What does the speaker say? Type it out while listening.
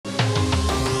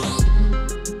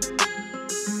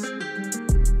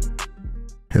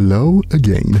Hello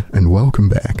again and welcome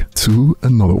back to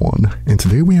another one, and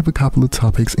today we have a couple of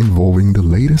topics involving the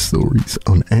latest stories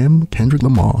on Kendrick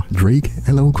Lamar, Drake,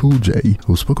 LL Cool J,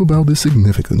 who spoke about the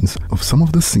significance of some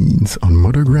of the scenes on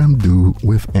Murdergram Do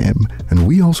with M, and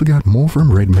we also got more from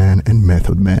Redman and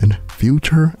Method Man,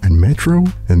 Future and Metro,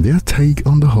 and their take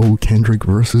on the whole Kendrick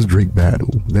versus Drake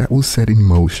battle that was set in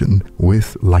motion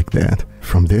with Like That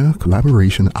from their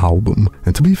collaboration album.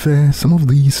 And to be fair, some of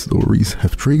these stories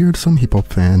have triggered some hip-hop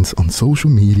fans on social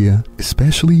media,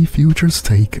 especially Future's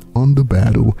take on the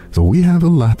battle, so we have a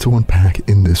lot to unpack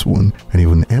in this one, and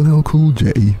even LL Cool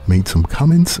J made some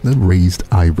comments that raised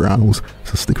eyebrows,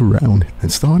 so stick around.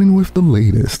 And starting with the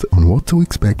latest on what to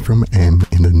expect from M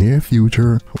in the near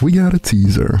future, we got a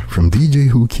teaser from DJ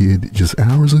Who Kid just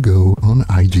hours ago on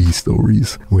IG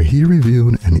stories, where he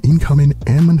revealed an incoming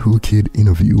M and Who Kid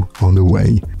interview on the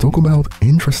way. Talk about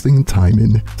interesting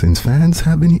timing, since fans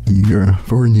have been eager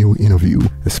for a new interview,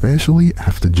 especially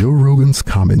after Joe Rogan's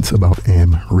comments about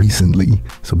M recently,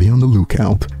 so be on the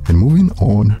lookout. And moving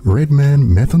on,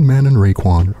 Redman, Method Man and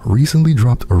Raekwon recently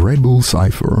dropped a Red Bull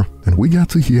Cypher, and we got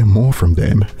to hear more from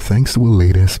them thanks to a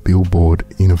latest Billboard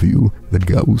interview that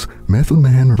goes, Method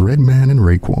Man, Redman and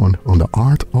Raekwon on the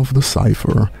art of the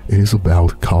cypher. It is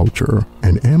about culture.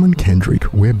 And M and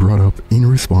Kendrick were brought up in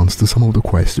response to some of the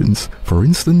questions. For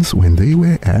instance, when they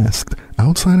were asked,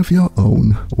 outside of your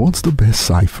own, what's the best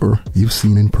cypher you've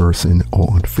seen in person or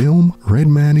on film?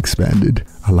 Redman expanded,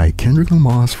 I like Kendrick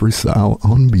Lamar's freestyle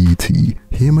on BT,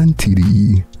 him and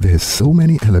TDE. There's so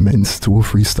many elements to a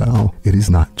freestyle. It is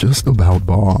not just about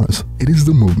bars, it is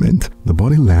the movement, the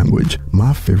body language.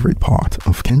 My favorite part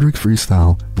of Kendrick's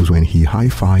freestyle was when he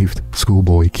high-fived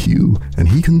Schoolboy Q, and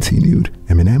he continued,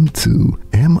 Eminem too,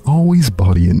 M always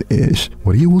bodying ish,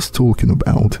 what he was talking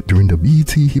about during the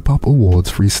BT Hip Hop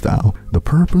Awards freestyle. The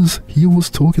purpose he was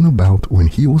talking about when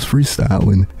he was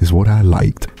freestyling is what I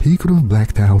liked. He could have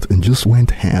blacked out and just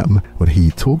went ham, but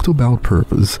he talked about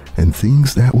purpose and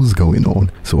things that was going on,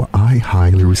 so I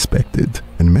highly respect it.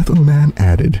 And Method Man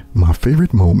added, my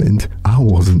favorite moment, I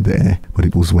wasn't there, but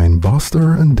it was when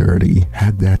Buster and Dirty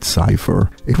had that cypher.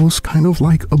 It was kind of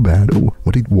like a battle,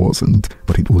 but it wasn't,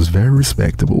 but it was very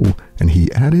respectable. And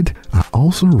he added, I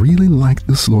also really liked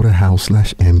the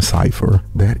Slaughterhouse/M cypher.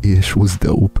 That ish was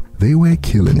dope. They were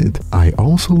killing it. I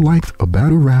also liked a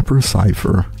battle rapper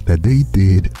cypher that they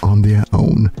did on their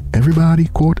own. Everybody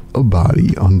caught a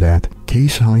body on that.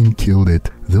 K-Shine killed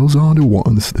it. Those are the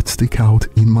ones that stick out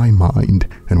in my mind.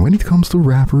 And when it comes to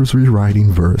rappers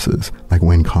rewriting verses, like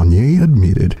when Kanye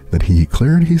admitted that he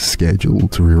cleared his schedule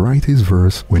to rewrite his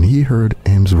verse when he heard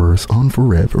M's verse on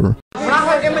Forever. When I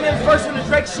heard Eminem's verse on the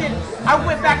Drake shit, I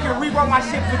went back and rewrote my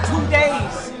shit for 2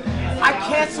 days. I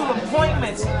canceled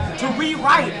appointments to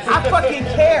rewrite. I fucking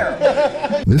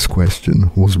care. This question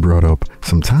was brought up.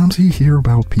 Sometimes you hear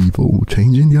about people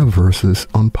changing their verses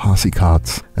on posse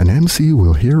cuts. An MC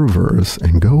will hear a verse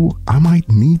and go, I might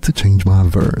need to change my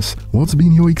verse. What's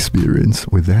been your experience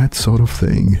with that sort of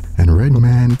thing? And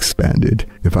Redman expanded,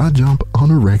 if I jump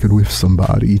on a record with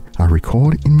somebody, I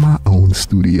record in my own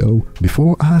studio.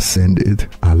 Before I send it,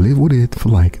 I live with it for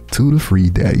like 2 to 3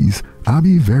 days. I'll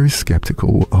be very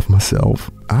skeptical of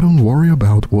myself. I don't worry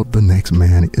about what the next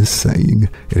man is saying.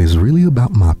 It is really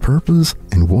about my purpose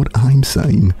and what I'm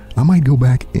saying. I might go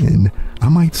back in. I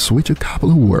might switch a couple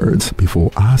of words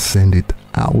before I send it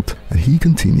out. And he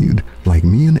continued, like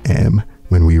me and M,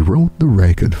 when we wrote the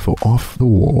record for Off the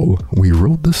Wall, we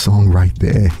wrote the song right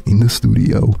there in the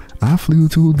studio. I flew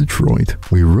to Detroit.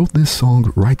 We wrote this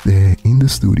song right there in the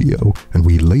studio, and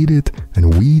we laid it,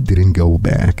 and we didn't go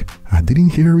back. I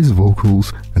didn't hear his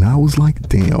vocals, and I was like,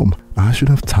 damn, I should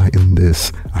have tightened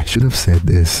this. I should have said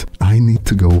this. I need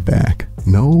to go back.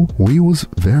 No, we was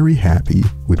very happy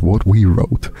with what we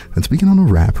wrote. And speaking on a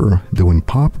rapper doing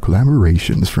pop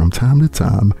collaborations from time to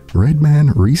time,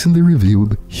 Redman recently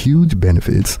revealed huge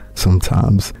benefits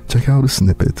sometimes. Check out a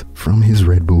snippet from his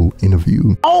Red Bull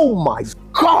interview. Oh my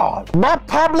God! My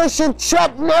publishing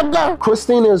check, nigga!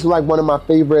 Christina is like one of my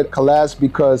favorite collabs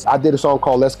because I did a song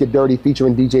called Let's Get Dirty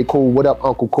featuring DJ Cool, What Up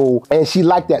Uncle Cool, and she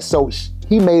liked that, so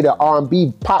he made an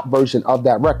R&B pop version of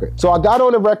that record. So I got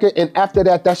on the record, and after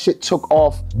that, that shit took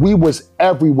off. We was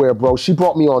everywhere, bro. She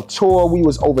brought me on tour. We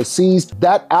was overseas.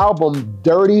 That album,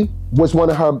 Dirty, was one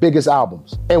of her biggest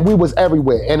albums. And we was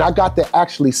everywhere. And I got to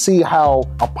actually see how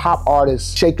a pop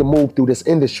artist shake and move through this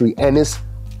industry. And it's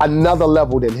another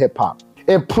level than hip hop.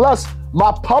 And plus,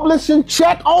 my publishing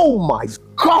check, oh my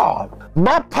God.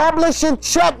 My publishing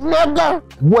check, nigga,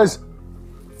 was,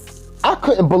 I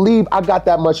couldn't believe I got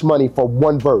that much money for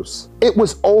one verse. It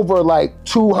was over like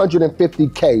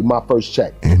 $250K, my first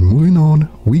check. And moving on,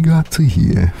 we got to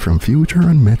hear from Future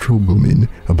and Metro Boomin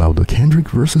about the Kendrick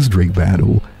versus Drake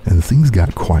battle, and things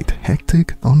got quite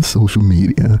hectic on social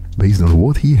media based on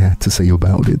what he had to say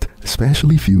about it,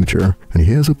 especially Future. And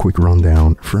here's a quick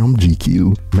rundown from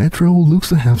GQ. Metro looks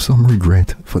to have some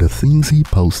regret for the things he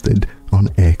posted on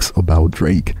X about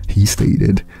Drake. He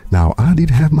stated, "Now I did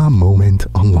have my moment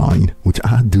online, which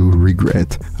I do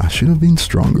regret. I should have been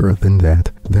stronger than that.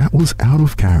 That was out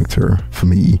of character for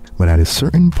me, but at a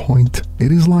certain point, it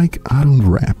is like I don't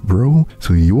rap, bro,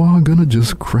 so you are gonna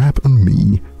just crap on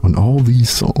me on all these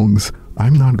songs.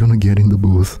 I'm not gonna get in the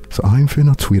booth, so I'm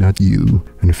finna tweet at you."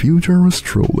 And Future was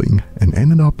trolling and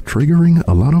ended up triggering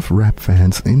a lot of rap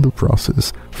fans in the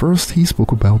process. First, he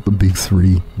spoke about the big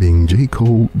three being J.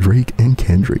 Cole, Drake, and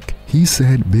Kendrick. He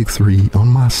said, "Big three on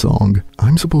my song.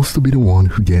 I'm supposed to be the one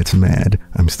who gets mad.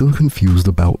 I'm still confused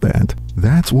about that.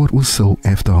 That's what was so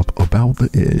effed up about the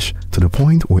ish, to the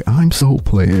point where I'm so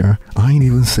player, I ain't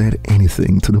even said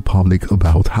anything to the public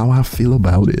about how I feel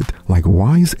about it. Like,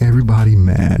 why is everybody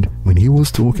mad when he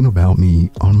was talking about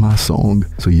me on my song?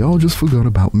 So y'all just forgot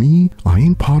about me? I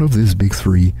ain't part of this big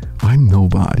three. I'm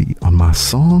nobody on my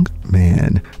song?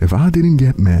 Man, if I didn't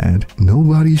get mad,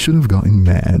 nobody should have gotten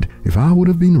mad. If I would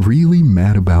have been really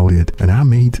mad about it and I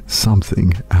made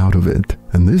something out of it."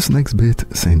 And this next bit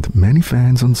sent many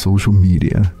fans on social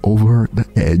media over the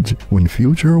edge when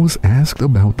Future was asked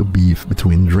about the beef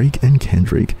between Drake and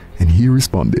Kendrick, and he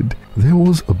responded, "There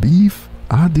was a beef?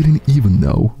 I didn't even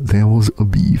know there was a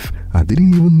beef. I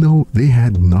didn't even know they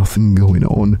had nothing going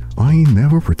on. I ain't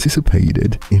never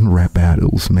participated in rap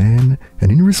battles, man." And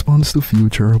in response to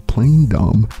Future playing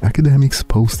dumb, Academics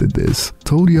posted this.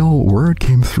 Told y'all word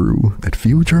came through that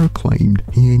Future claimed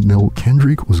he ain't know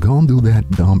Kendrick was gonna do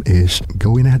that dumb-ish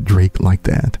going at Drake like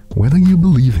that. Whether you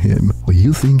believe him or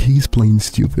you think he's plain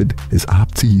stupid is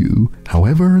up to you.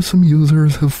 However, some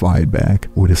users have fired back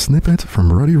with a snippet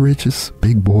from Roddy Ricch's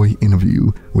Big Boy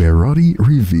interview where Roddy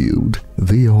revealed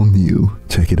they all knew.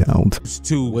 Check it out.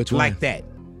 Which like one? that.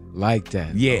 Like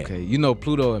that. Yeah. Okay. You know,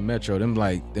 Pluto and Metro, them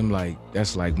like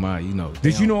that's like my, you know.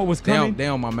 Did you know it was coming? They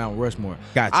on my Mount Rushmore.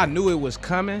 Gotcha. I knew it was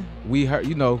coming. We heard,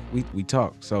 you know, we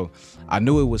talked. So I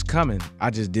knew it was coming. I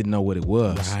just didn't know what it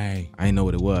was. Right. I didn't know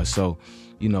what it was. So,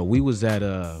 you know, we was at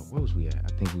where was we at? I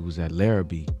think we was at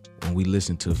Larrabee when we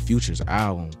listened to Future's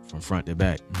album from front to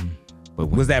back. But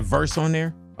when, Was that verse on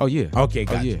there? Oh yeah. Okay,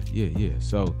 Oh, gotcha. yeah.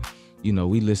 So, you know,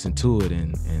 we listened to it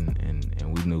and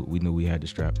we knew we had to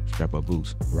strap our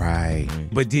boots. Right.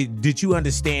 But did you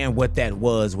understand what that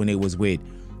was when it was with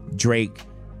Drake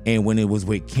and when it was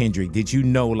with Kendrick? Did you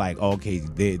know, like, okay,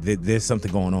 there's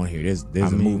something going on here?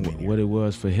 There's a movement here. What it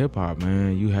was for hip hop,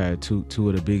 man. You had two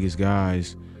of the biggest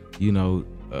guys, you know,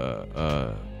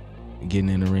 getting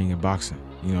in the ring and boxing.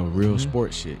 You know, real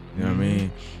sports shit. You know what I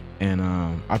mean? And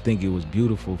I think it was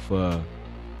beautiful for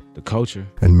the culture.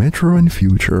 And Metro and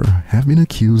Future have been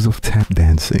accused of tap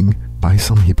dancing by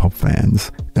some hip-hop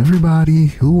fans. Everybody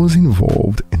who was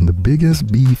involved in the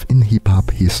biggest beef in hip-hop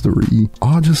history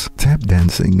are just tap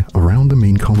dancing around the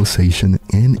main conversation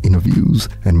and interviews.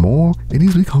 And more, it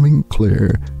is becoming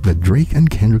clear that Drake and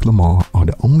Kendrick Lamar are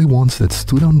the only ones that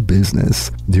stood on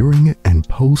business during and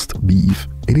post-beef.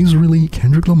 It is really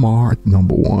Kendrick Lamar at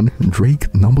number 1,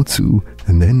 Drake number 2,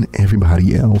 and then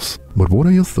everybody else. But what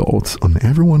are your thoughts on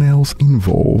everyone else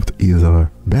involved,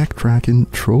 either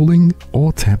backtracking, trolling,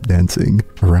 or tap dancing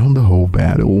around the whole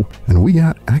battle? And we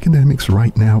got Academics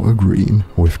right now agreeing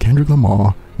with Kendrick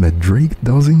Lamar that Drake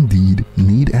does indeed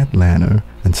need Atlanta,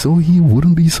 and so he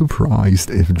wouldn't be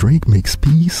surprised if Drake makes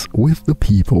peace with the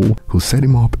people who set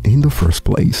him up in the first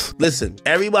place. Listen,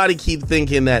 everybody keep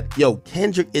thinking that, yo,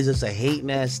 Kendrick is just a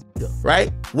hating ass nigga,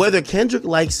 right? Whether Kendrick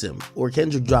likes him or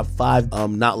Kendrick dropped 5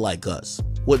 not like us,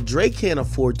 what Drake can't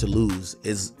afford to lose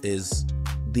is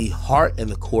the heart and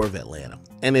the core of Atlanta.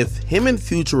 And if him and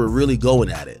Future were really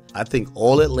going at it, I think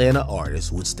all Atlanta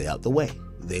artists would stay out the way.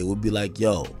 They would be like,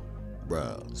 yo,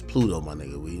 bruh, it's Pluto, my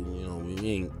nigga. We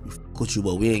ain't with you,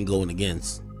 but we ain't going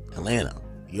against Atlanta.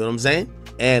 You know what I'm saying?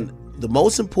 And the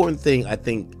most important thing I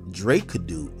think Drake could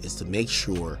do is to make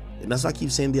sure, and that's why I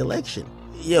keep saying the election.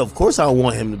 Yeah, of course I don't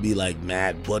want him to be like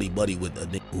mad buddy with a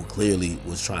nigga who clearly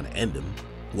was trying to end him,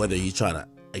 whether he's trying to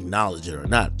acknowledge it or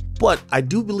not. But I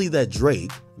do believe that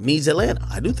Drake needs Atlanta.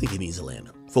 I do think he needs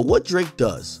Atlanta. For what Drake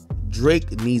does,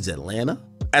 Drake needs Atlanta.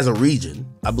 As a region,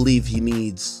 I believe he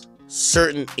needs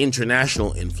certain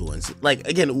international influence. Like,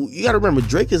 again, you gotta remember,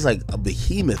 Drake is like a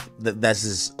behemoth that's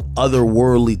this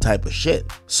otherworldly type of shit.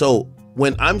 So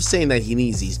when I'm saying that he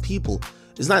needs these people,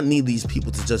 it's not need these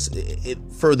people to just,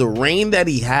 for the reign that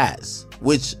he has,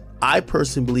 which I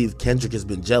personally believe Kendrick has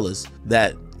been jealous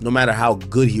that no matter how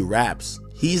good he raps,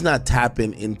 he's not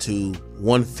tapping into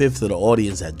 1/5 of the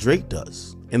audience that Drake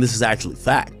does. And this is actually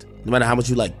fact. No matter how much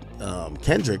you like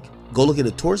Kendrick, go look at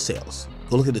the tour sales.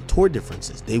 Go look at the tour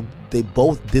differences. They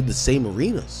both did the same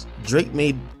arenas. Drake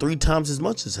made 3 times as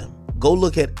much as him. Go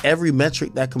look at every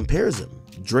metric that compares him.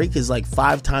 Drake is like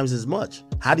 5 times as much.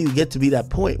 How do you get to be that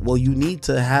point? Well, you need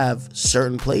to have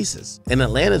certain places. And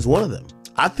Atlanta is one of them.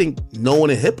 I think no one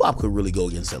in hip hop could really go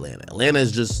against Atlanta. Atlanta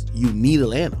is just, you need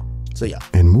Atlanta. So yeah.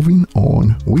 And moving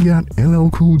on, we got LL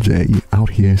Cool J out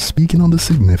here speaking on the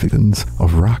significance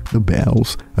of Rock the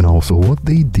Bells and also what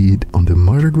they did on the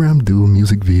Murdergram Duo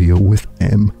music video with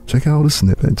M. Check out a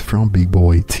snippet from Big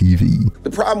Boy TV. The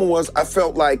problem was I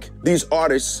felt like these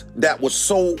artists that were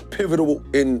so pivotal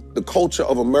in the culture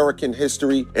of American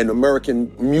history and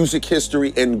American music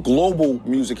history and global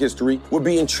music history were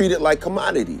being treated like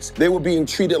commodities. They were being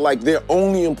treated like their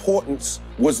only importance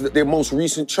was their most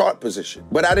recent chart position.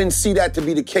 But I didn't see that to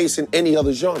be the case in any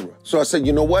other genre. So I said,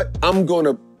 you know what? I'm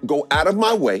gonna go out of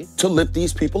my way to lift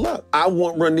these people up. I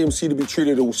want Run DMC to be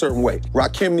treated a certain way.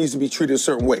 Rakim needs to be treated a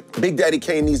certain way. Big Daddy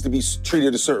Kane needs to be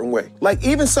treated a certain way. Like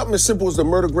even something as simple as the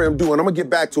Murdergram Duo, and I'm gonna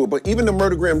get back to it, but even the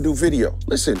Murdergram Duo video.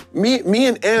 Listen, me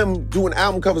and M doing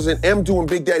album covers and M doing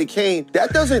Big Daddy Kane,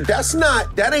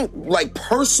 that ain't like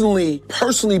personally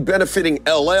benefiting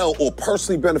LL or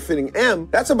personally benefiting M.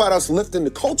 That's about us lifting the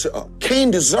culture up.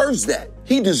 Kane deserves that.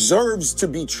 He deserves to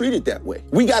be treated that way.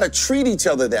 We gotta treat each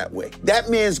other that way.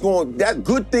 That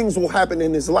good things will happen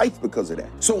in his life because of that.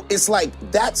 So it's like,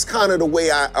 that's kind of the way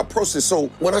I approach it. So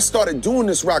when I started doing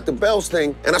this Rock the Bells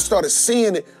thing and I started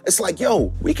seeing it, it's like,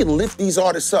 yo, we can lift these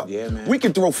artists up. Yeah, man. We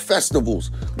can throw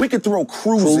festivals. We can throw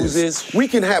cruises. We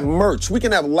can have merch. We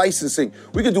can have licensing.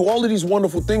 We can do all of these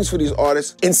wonderful things for these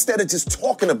artists instead of just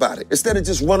talking about it, instead of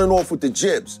just running off with the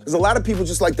jibs. Because a lot of people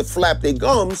just like to flap their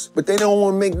gums, but they don't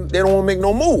want to make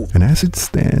no move. And as it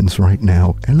stands right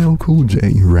now, LL Cool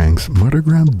J ranks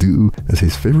Murdergram Duo as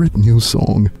his favorite new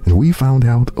song, and we found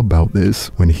out about this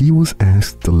when he was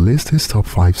asked to list his top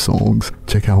 5 songs.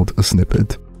 Check out a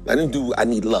snippet. I didn't do I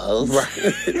Need Love.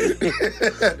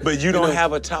 Right. But you don't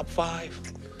have a top 5?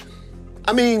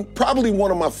 I mean, probably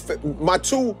one of my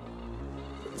 2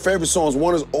 favorite songs,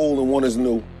 one is old and one is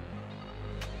new.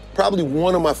 Probably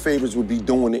one of my favorites would be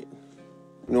Doing It.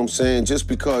 You know what I'm saying? Just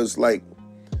because, like,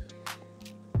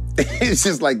 it's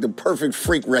just like the perfect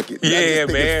freak record. Yeah, I just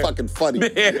think man. it's fucking funny.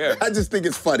 Yeah. I just think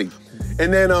it's funny.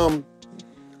 And then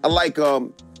I like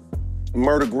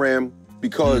Murdergram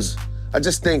because I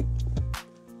just think,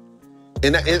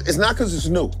 and it's not because it's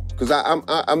new, because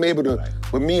I'm able to,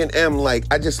 with me and M, like,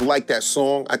 I just like that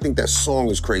song. I think that song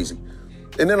is crazy.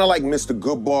 And then I like Mr.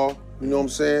 Goodball, you know what I'm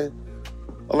saying?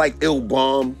 I like Ill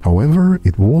Bomb. However,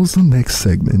 it was the next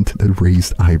segment that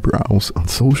raised eyebrows on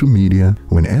social media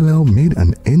when LL made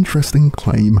an interesting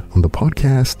claim on the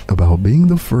podcast about being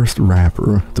the first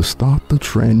rapper to start the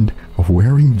trend of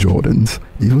wearing Jordans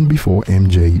even before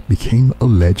MJ became a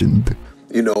legend.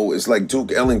 You know, it's like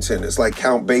Duke Ellington, it's like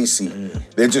Count Basie.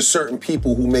 They're just certain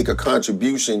people who make a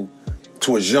contribution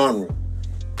to a genre.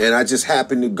 And I just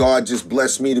happened to, God just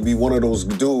blessed me to be one of those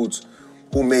dudes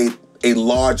who made a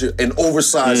larger, an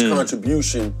oversized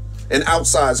contribution, an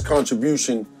outsized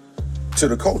contribution to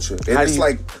the culture. And it's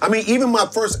like, I mean, even my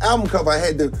first album cover, I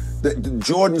had the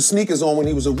Jordan sneakers on when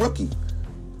he was a rookie.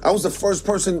 I was the first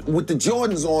person with the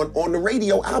Jordans on the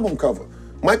radio album cover.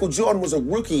 Michael Jordan was a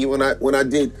rookie when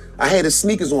I had his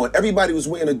sneakers on. Everybody was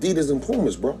wearing Adidas and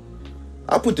Pumas, bro.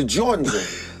 I put the Jordans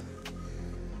on.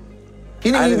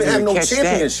 He didn't even have no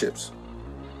championships. That.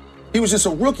 He was just a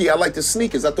rookie. I like the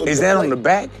sneakers. I thought. Is that on the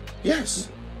back? Yes,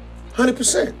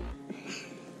 100%.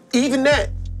 Even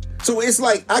that. So it's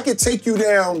like I could take you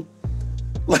down,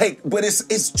 like, but it's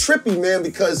trippy, man,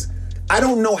 because I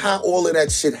don't know how all of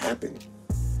that shit happened.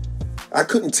 I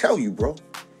couldn't tell you, bro.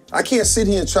 I can't sit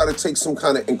here and try to take some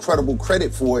kind of incredible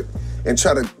credit for it and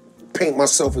try to paint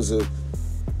myself as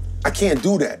I can't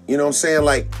do that, you know what I'm saying?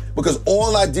 Like, because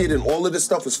all I did and all of this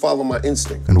stuff is follow my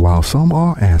instinct. And while some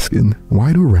are asking,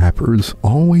 why do rappers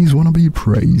always want to be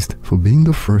praised for being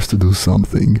the first to do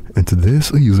something? And to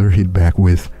this, a user hit back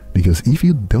with, because if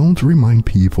you don't remind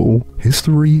people,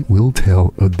 history will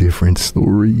tell a different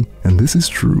story. And this is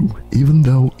true, even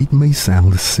though it may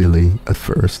sound silly at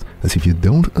first, as if you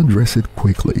don't address it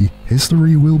quickly,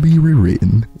 history will be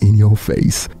rewritten in your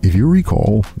face. If you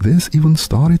recall, this even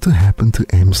started to happen to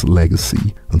M's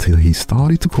legacy, until he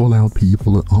started to call out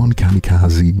people on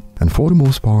Kamikaze. And for the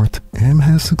most part, M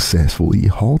has successfully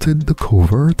halted the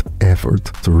covert effort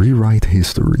to rewrite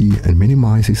history and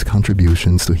minimize his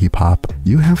contributions to hip-hop.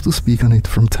 You have have to speak on it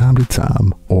from time to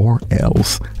time, or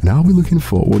else. And I'll be looking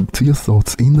forward to your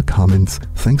thoughts in the comments.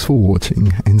 Thanks for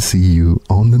watching, and see you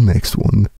on the next one.